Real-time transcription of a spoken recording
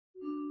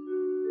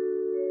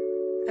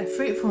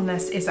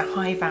Fruitfulness is a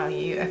high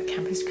value of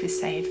Campus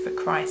Crusade for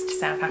Christ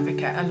South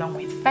Africa, along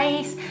with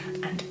faith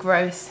and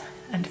growth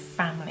and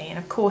family. And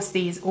of course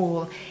these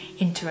all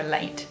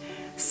interrelate.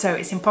 So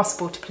it's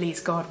impossible to please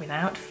God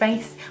without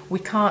faith. We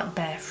can't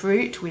bear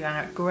fruit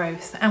without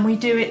growth. And we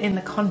do it in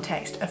the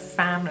context of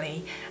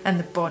family and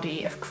the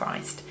body of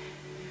Christ.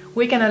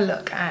 We're going to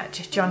look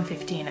at John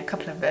 15, a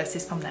couple of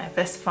verses from there,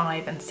 verse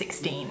 5 and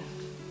 16.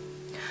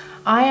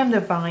 I am the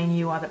vine,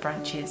 you are the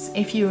branches.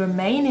 If you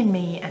remain in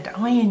me and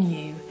I in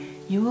you,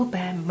 you will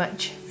bear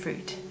much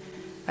fruit.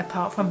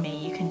 Apart from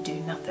me, you can do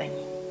nothing.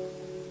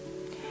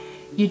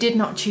 You did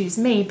not choose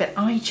me, but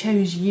I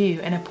chose you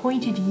and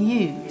appointed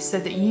you so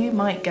that you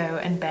might go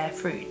and bear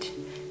fruit,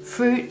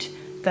 fruit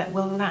that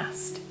will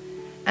last,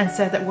 and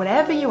so that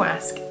whatever you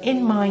ask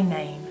in my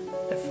name,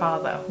 the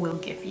Father will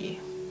give you.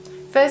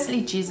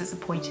 Firstly, Jesus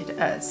appointed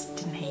us,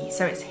 didn't he?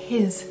 So it's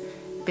his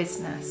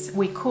business.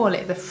 We call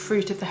it the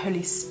fruit of the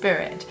Holy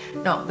Spirit,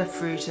 not the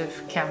fruit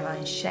of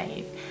Caroline's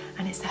shave.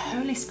 And it's the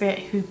Holy Spirit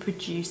who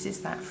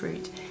produces that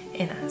fruit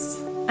in us.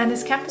 And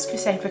as Campus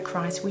Crusade for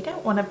Christ, we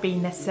don't want to be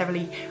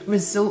necessarily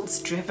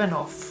results driven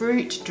or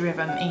fruit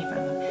driven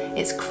even.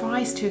 It's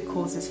Christ who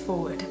calls us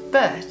forward.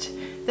 But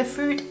the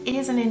fruit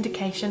is an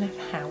indication of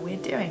how we're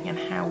doing and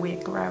how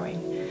we're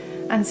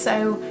growing. And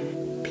so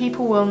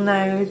people will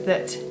know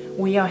that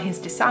we are his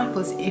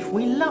disciples if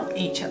we love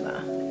each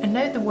other. And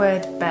note the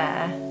word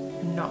bear,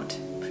 not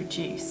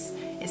produce.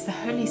 It's the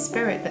Holy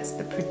Spirit that's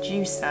the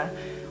producer.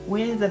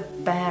 We're the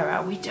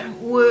bearer. We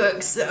don't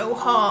work so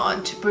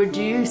hard to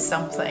produce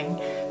something,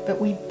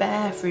 but we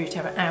bear fruit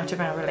out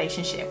of our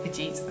relationship with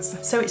Jesus.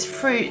 So it's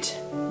fruit,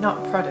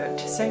 not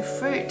product. So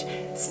fruit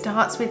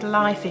starts with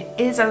life. It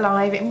is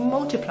alive. It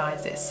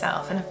multiplies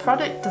itself. And a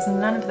product does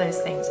none of those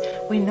things.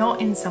 We're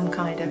not in some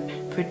kind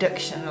of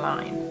production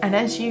line. And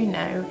as you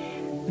know,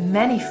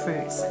 many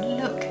fruits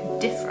look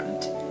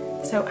different.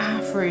 So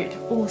our fruit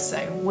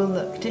also will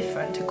look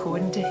different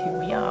according to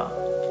who we are.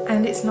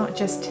 And it's not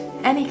just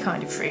any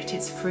kind of fruit,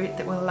 it's fruit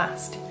that will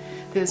last.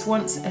 There was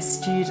once a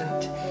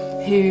student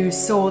who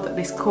saw that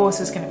this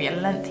course was going to be a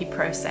lengthy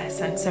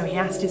process, and so he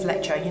asked his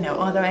lecturer,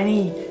 are there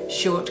any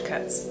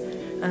shortcuts?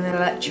 And the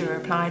lecturer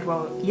replied,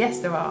 well, yes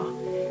there are,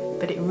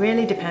 but it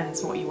really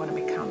depends what you want to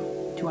become.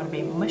 Do you want to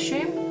be a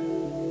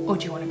mushroom or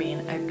do you want to be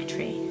an oak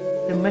tree?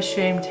 The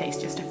mushroom takes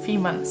just a few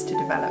months to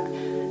develop.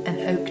 An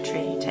oak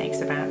tree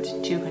takes about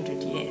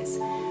 200 years.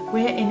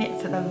 We're in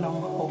it for the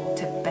long haul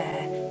to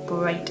bear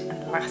great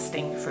and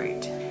lasting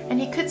fruit. And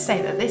you could say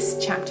that this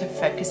chapter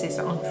focuses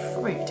on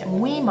fruit,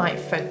 and we might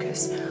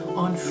focus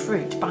on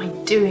fruit by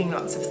doing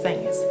lots of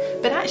things.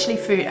 But actually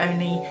fruit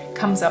only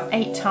comes up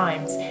 8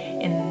 times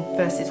in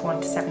verses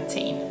 1 to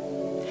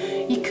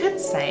 17. You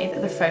could say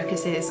that the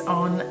focus is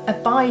on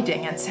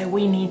abiding, and so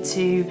we need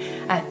to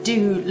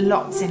do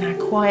lots in our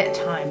quiet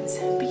times.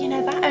 But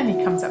that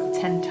only comes up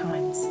 10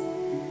 times.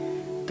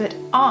 But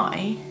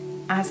I,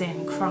 as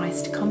in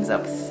Christ, comes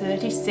up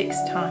 36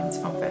 times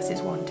from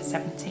verses 1 to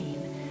 17.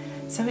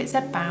 So it's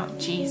about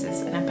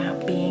Jesus and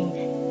about being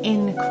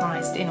in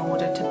Christ in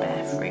order to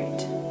bear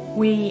fruit.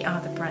 We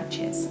are the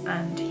branches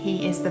and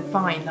he is the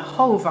vine, the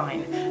whole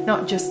vine,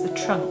 not just the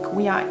trunk.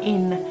 We are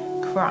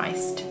in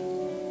Christ.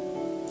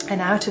 And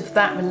out of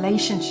that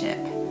relationship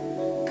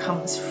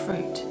comes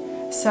fruit.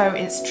 So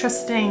it's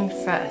trusting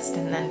first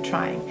and then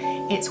trying.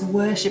 It's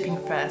worshipping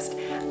first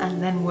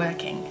and then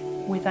working.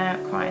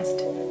 Without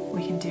Christ,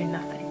 we can do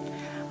nothing.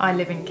 I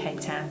live in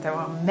Cape Town. There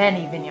are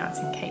many vineyards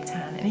in Cape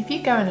Town. And if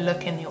you go and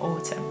look in the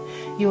autumn,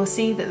 you'll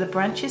see that the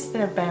branches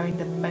that are bearing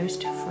the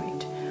most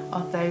fruit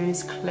are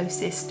those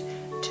closest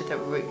to the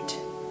root.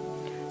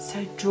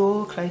 So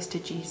draw close to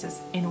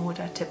Jesus in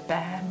order to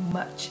bear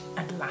much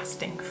and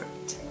lasting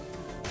fruit.